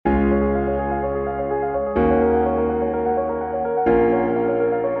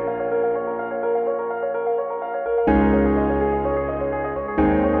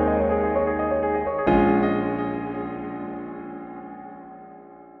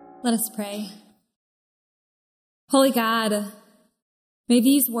Let us pray. Holy God, may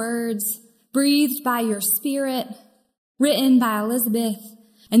these words, breathed by your Spirit, written by Elizabeth,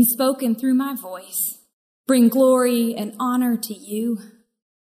 and spoken through my voice, bring glory and honor to you.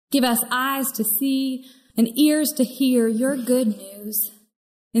 Give us eyes to see and ears to hear your good news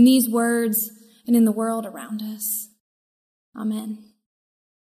in these words and in the world around us. Amen.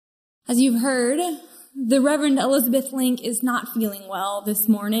 As you've heard, the Reverend Elizabeth Link is not feeling well this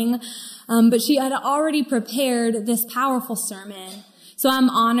morning, but she had already prepared this powerful sermon. So I'm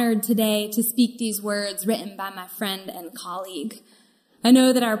honored today to speak these words written by my friend and colleague. I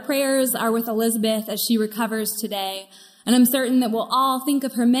know that our prayers are with Elizabeth as she recovers today, and I'm certain that we'll all think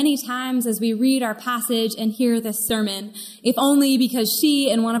of her many times as we read our passage and hear this sermon, if only because she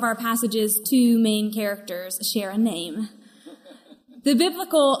and one of our passage's two main characters share a name. The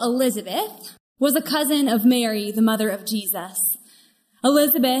biblical Elizabeth was a cousin of Mary, the mother of Jesus.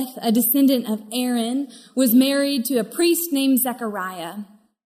 Elizabeth, a descendant of Aaron, was married to a priest named Zechariah.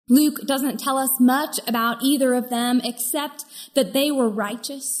 Luke doesn't tell us much about either of them except that they were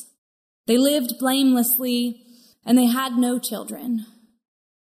righteous. They lived blamelessly, and they had no children.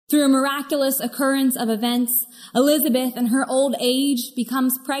 Through a miraculous occurrence of events, Elizabeth in her old age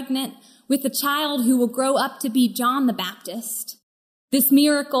becomes pregnant with a child who will grow up to be John the Baptist. This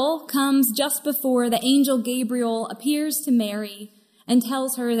miracle comes just before the angel Gabriel appears to Mary and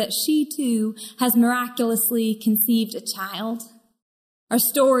tells her that she too has miraculously conceived a child. Our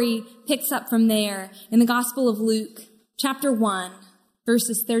story picks up from there in the Gospel of Luke, chapter 1,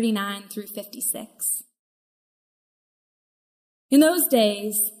 verses 39 through 56. In those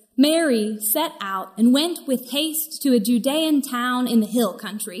days, Mary set out and went with haste to a Judean town in the hill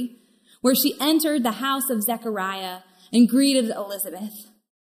country, where she entered the house of Zechariah and greeted Elizabeth.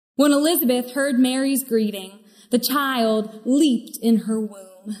 When Elizabeth heard Mary's greeting, the child leaped in her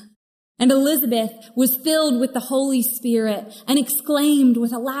womb. And Elizabeth was filled with the Holy Spirit and exclaimed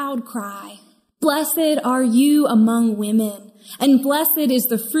with a loud cry, "Blessed are you among women, and blessed is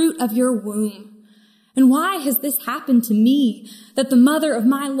the fruit of your womb. And why has this happened to me, that the mother of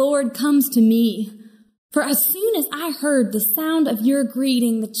my Lord comes to me? For as soon as I heard the sound of your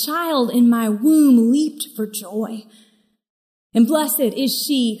greeting, the child in my womb leaped for joy. And blessed is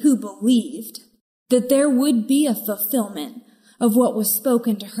she who believed that there would be a fulfillment of what was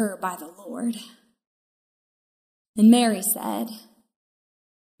spoken to her by the Lord." And Mary said,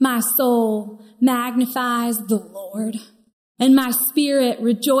 "My soul magnifies the Lord, and my spirit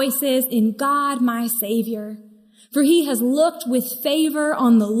rejoices in God my Savior, for he has looked with favor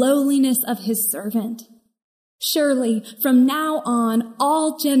on the lowliness of his servant. Surely from now on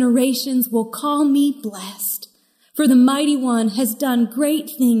all generations will call me blessed. For the Mighty One has done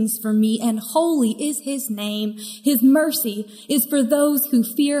great things for me, and holy is his name. His mercy is for those who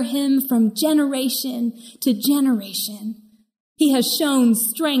fear him from generation to generation. He has shown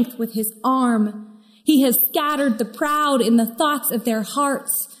strength with his arm. He has scattered the proud in the thoughts of their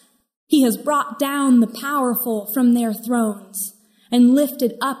hearts. He has brought down the powerful from their thrones and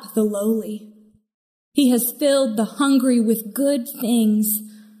lifted up the lowly. He has filled the hungry with good things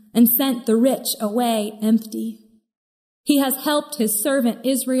and sent the rich away empty. He has helped his servant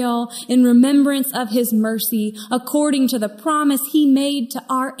Israel in remembrance of his mercy, according to the promise he made to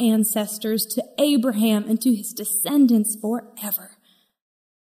our ancestors, to Abraham and to his descendants forever."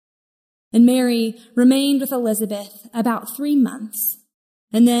 And Mary remained with Elizabeth about 3 months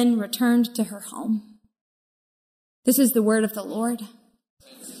and then returned to her home. This is the word of the Lord.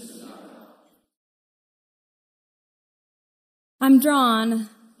 I'm drawn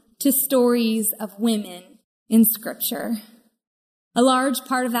to stories of women in Scripture. A large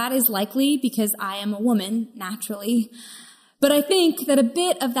part of that is likely because I am a woman, naturally. But I think that a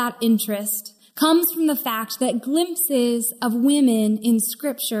bit of that interest comes from the fact that glimpses of women in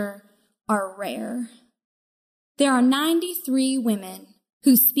Scripture are rare. There are 93 women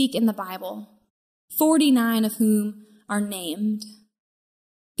who speak in the Bible, 49 of whom are named.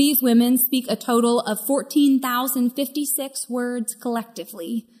 These women speak a total of 14,056 words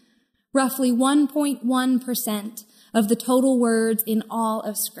collectively, roughly 1.1% of the total words in all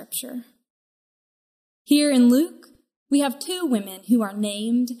of Scripture. Here in Luke, we have 2 women who are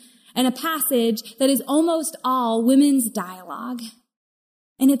named and a passage that is almost all women's dialogue.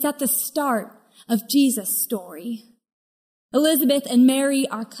 And it's at the start of Jesus' story. Elizabeth and Mary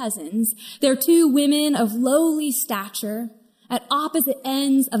are cousins. They're 2 women of lowly stature at opposite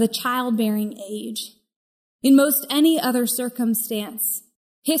ends of the childbearing age. In most any other circumstance,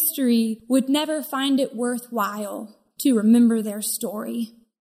 history would never find it worthwhile to remember their story,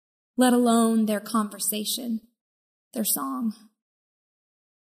 let alone their conversation, their song.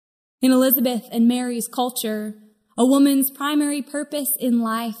 In Elizabeth and Mary's culture, a woman's primary purpose in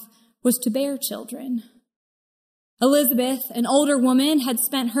life was to bear children. Elizabeth, an older woman, had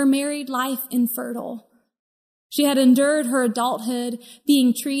spent her married life infertile. She had endured her adulthood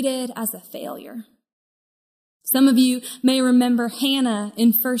being treated as a failure. Some of you may remember Hannah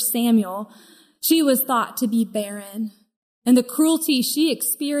in 1 Samuel. She was thought to be barren, and the cruelty she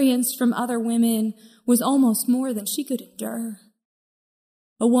experienced from other women was almost more than she could endure.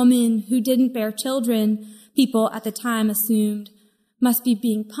 A woman who didn't bear children, people at the time assumed, must be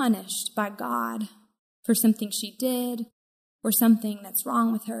being punished by God for something she did or something that's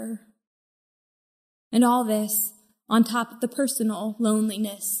wrong with her. And all this on top of the personal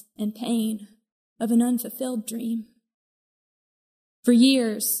loneliness and pain of an unfulfilled dream. For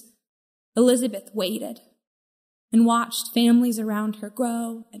years, Elizabeth waited and watched families around her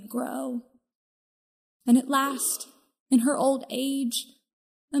grow and grow. And at last, in her old age,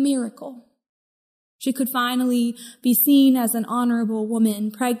 a miracle. She could finally be seen as an honorable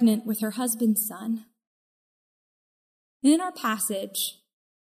woman pregnant with her husband's son. And in our passage,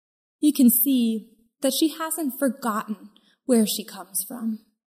 you can see that she hasn't forgotten where she comes from.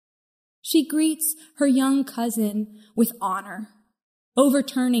 She greets her young cousin with honor,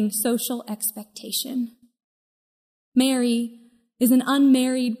 overturning social expectation. Mary is an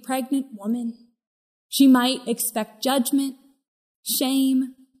unmarried pregnant woman. She might expect judgment,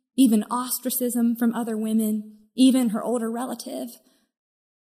 shame, even ostracism from other women, even her older relative.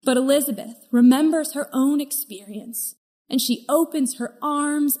 But Elizabeth remembers her own experience, and she opens her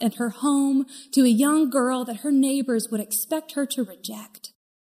arms and her home to a young girl that her neighbors would expect her to reject.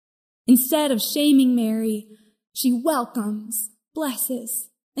 Instead of shaming Mary, she welcomes, blesses,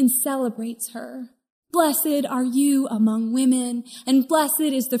 and celebrates her. Blessed are you among women, and blessed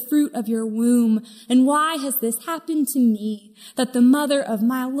is the fruit of your womb. And why has this happened to me, that the mother of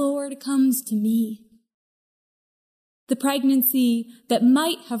my Lord comes to me? The pregnancy that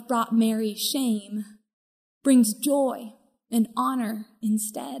might have brought Mary shame brings joy and honor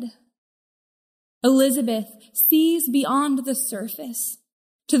instead. Elizabeth sees beyond the surface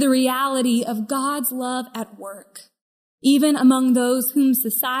to the reality of God's love at work, even among those whom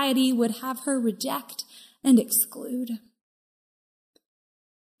society would have her reject and exclude.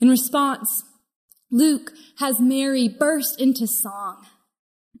 In response, Luke has Mary burst into song.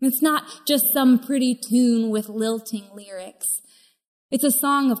 It's not just some pretty tune with lilting lyrics. It's a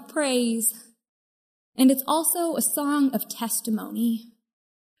song of praise, and it's also a song of testimony.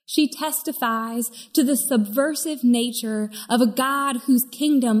 She testifies to the subversive nature of a God whose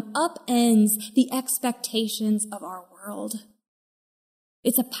kingdom upends the expectations of our world.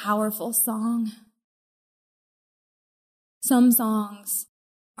 It's a powerful song. Some songs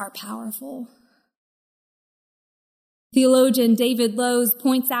are powerful. Theologian David Lowes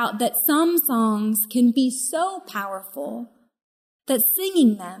points out that some songs can be so powerful that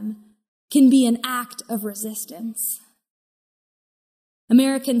singing them can be an act of resistance.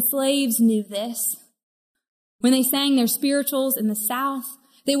 American slaves knew this. When they sang their spirituals in the South,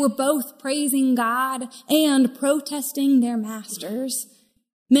 they were both praising God and protesting their masters.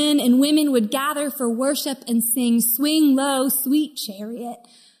 Men and women would gather for worship and sing "Swing Low, Sweet Chariot."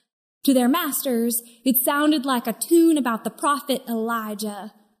 To their masters, it sounded like a tune about the prophet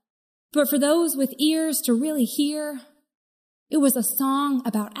Elijah. But for those with ears to really hear, it was a song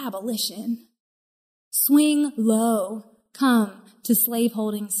about abolition. Swing low, come to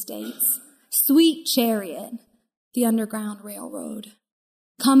slaveholding states. Sweet chariot, the Underground Railroad,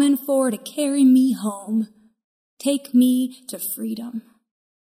 coming for to carry me home, take me to freedom.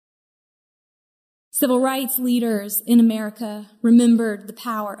 Civil rights leaders in America remembered the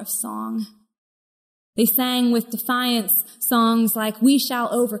power of song. They sang with defiance songs like "We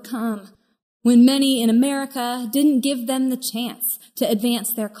Shall Overcome," when many in America didn't give them the chance to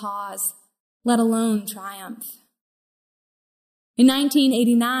advance their cause, let alone triumph. In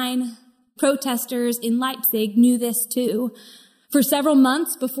 1989, protesters in Leipzig knew this too. For several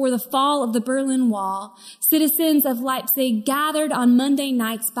months before the fall of the Berlin Wall, citizens of Leipzig gathered on Monday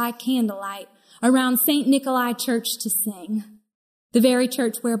nights by candlelight around St. Nikolai Church to sing, the very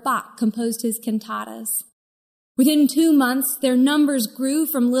church where Bach composed his cantatas. Within 2 months, their numbers grew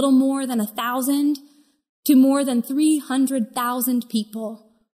from little more than 1,000 to more than 300,000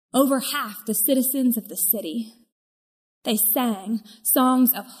 people, over half the citizens of the city. They sang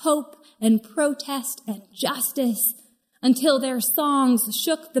songs of hope and protest and justice until their songs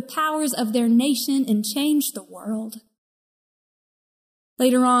shook the powers of their nation and changed the world.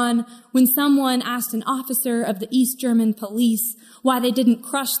 Later on, when someone asked an officer of the East German police why they didn't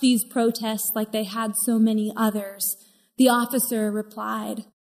crush these protests like they had so many others, the officer replied,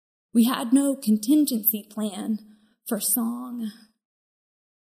 We had no contingency plan for song.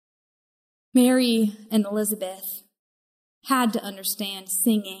 Mary and Elizabeth had to understand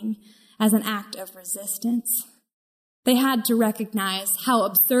singing as an act of resistance. They had to recognize how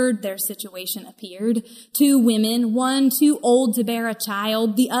absurd their situation appeared. Two women, one too old to bear a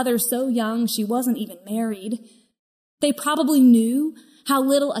child, the other so young she wasn't even married. They probably knew how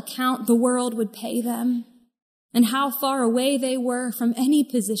little account the world would pay them and how far away they were from any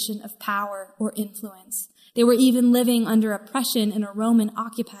position of power or influence. They were even living under oppression in a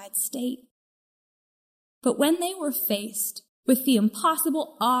Roman-occupied state. But when they were faced with the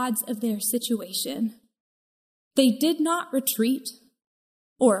impossible odds of their situation, they did not retreat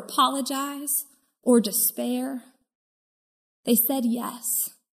or apologize or despair. They said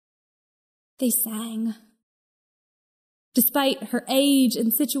yes. They sang. Despite her age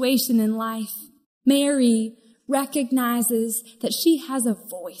and situation in life, Mary recognizes that she has a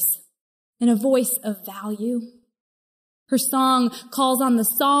voice, and a voice of value. Her song calls on the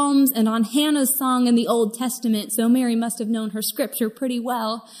Psalms and on Hannah's song in the Old Testament, so Mary must have known her scripture pretty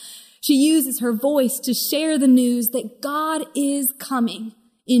well. She uses her voice to share the news that God is coming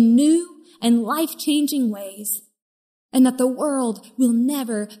in new and life-changing ways, and that the world will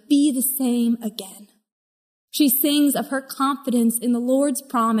never be the same again. She sings of her confidence in the Lord's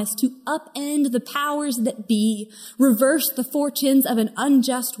promise to upend the powers that be, reverse the fortunes of an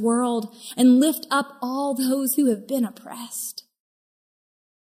unjust world, and lift up all those who have been oppressed.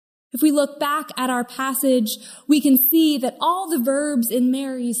 If we look back at our passage, we can see that all the verbs in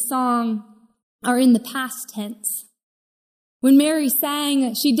Mary's song are in the past tense. When Mary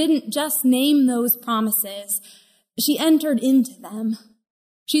sang, she didn't just name those promises, she entered into them.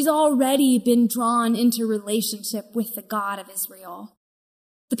 She's already been drawn into relationship with the God of Israel.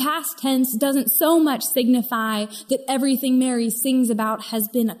 The past tense doesn't so much signify that everything Mary sings about has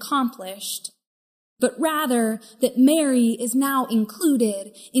been accomplished, but rather that Mary is now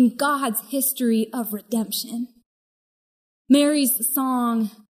included in God's history of redemption. Mary's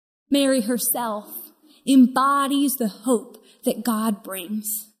song, Mary herself, embodies the hope that God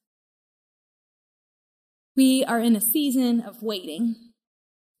brings. We are in a season of waiting.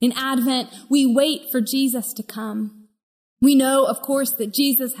 In Advent, we wait for Jesus to come. We know, of course, that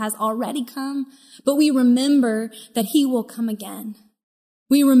Jesus has already come, but we remember that he will come again.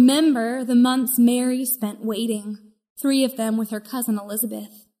 We remember the months Mary spent waiting, 3 of them with her cousin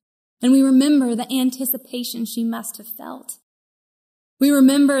Elizabeth. And we remember the anticipation she must have felt. We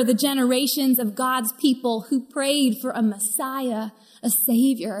remember the generations of God's people who prayed for a Messiah, a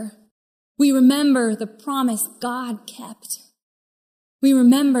Savior. We remember the promise God kept. We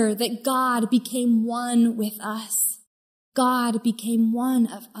remember that God became one with us. God became one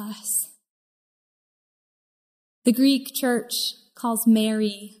of us. The Greek church calls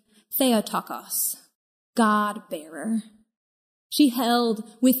Mary Theotokos, God-bearer. She held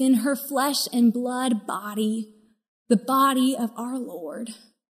within her flesh and blood body the body of our Lord.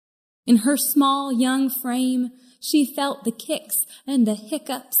 In her small young frame, she felt the kicks and the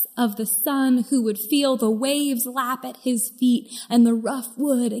hiccups of the son who would feel the waves lap at his feet and the rough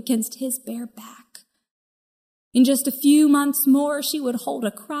wood against his bare back. In just a few months more, she would hold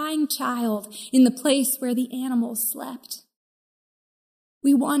a crying child in the place where the animals slept.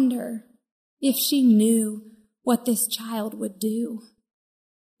 We wonder if she knew what this child would do,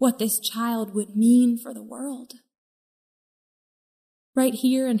 what this child would mean for the world. Right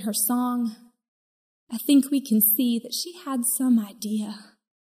here in her song, I think we can see that she had some idea.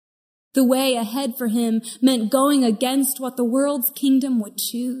 The way ahead for him meant going against what the world's kingdom would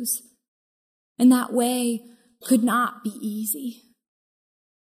choose. And that way could not be easy.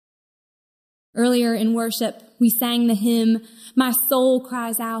 Earlier in worship, we sang the hymn, "My soul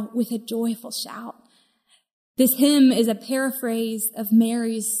cries out with a joyful shout." This hymn is a paraphrase of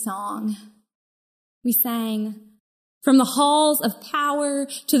Mary's song. We sang, "From the halls of power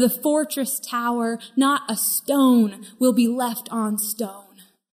to the fortress tower, not a stone will be left on stone.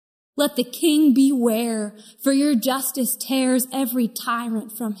 Let the king beware, for your justice tears every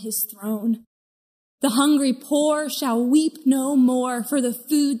tyrant from his throne. The hungry poor shall weep no more for the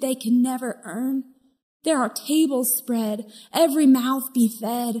food they can never earn. There are tables spread, every mouth be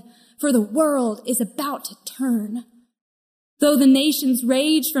fed, for the world is about to turn. Though the nations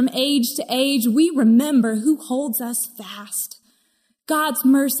rage from age to age, we remember who holds us fast. God's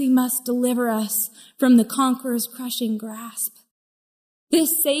mercy must deliver us from the conqueror's crushing grasp.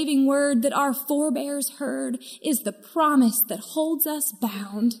 This saving word that our forebears heard is the promise that holds us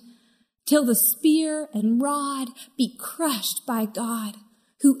bound, till the spear and rod be crushed by God,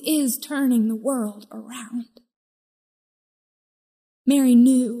 who is turning the world around." Mary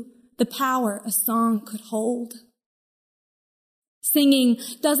knew the power a song could hold. Singing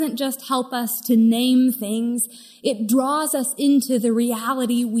doesn't just help us to name things, it draws us into the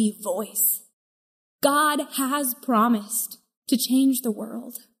reality we voice. God has promised to change the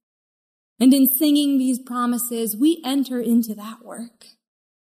world. And in singing these promises, we enter into that work.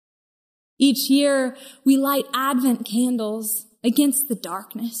 Each year, we light Advent candles against the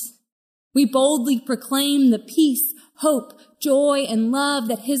darkness. We boldly proclaim the peace, hope, joy, and love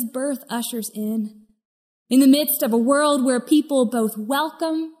that his birth ushers in the midst of a world where people both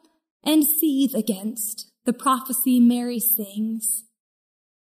welcome and seethe against the prophecy Mary sings.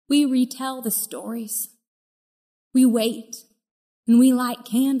 We retell the stories. We wait and we light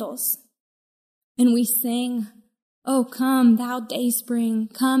candles and we sing, "Oh, come, thou dayspring,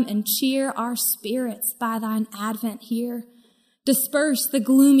 come and cheer our spirits by thine advent here. Disperse the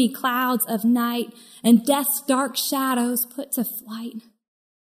gloomy clouds of night and death's dark shadows put to flight.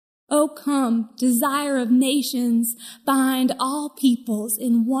 Oh, come, desire of nations, bind all peoples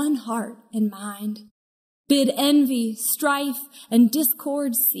in one heart and mind. Bid envy, strife, and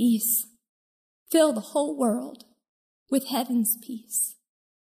discord cease. Fill the whole world with heaven's peace."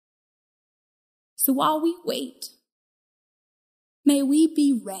 So while we wait, may we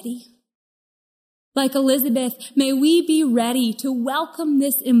be ready. Like Elizabeth, may we be ready to welcome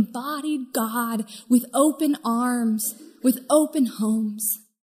this embodied God with open arms, with open homes.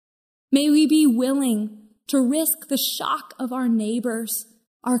 May we be willing to risk the shock of our neighbors,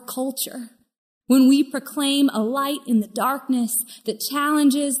 our culture, when we proclaim a light in the darkness that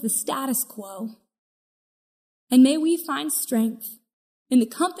challenges the status quo. And may we find strength in the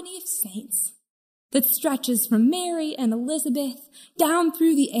company of saints that stretches from Mary and Elizabeth down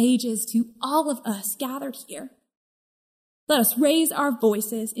through the ages to all of us gathered here. Let us raise our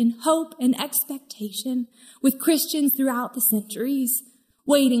voices in hope and expectation with Christians throughout the centuries,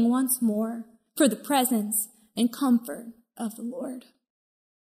 waiting once more for the presence and comfort of the Lord.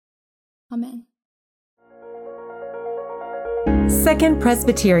 Amen. Second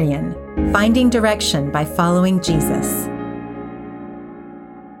Presbyterian, finding direction by following Jesus.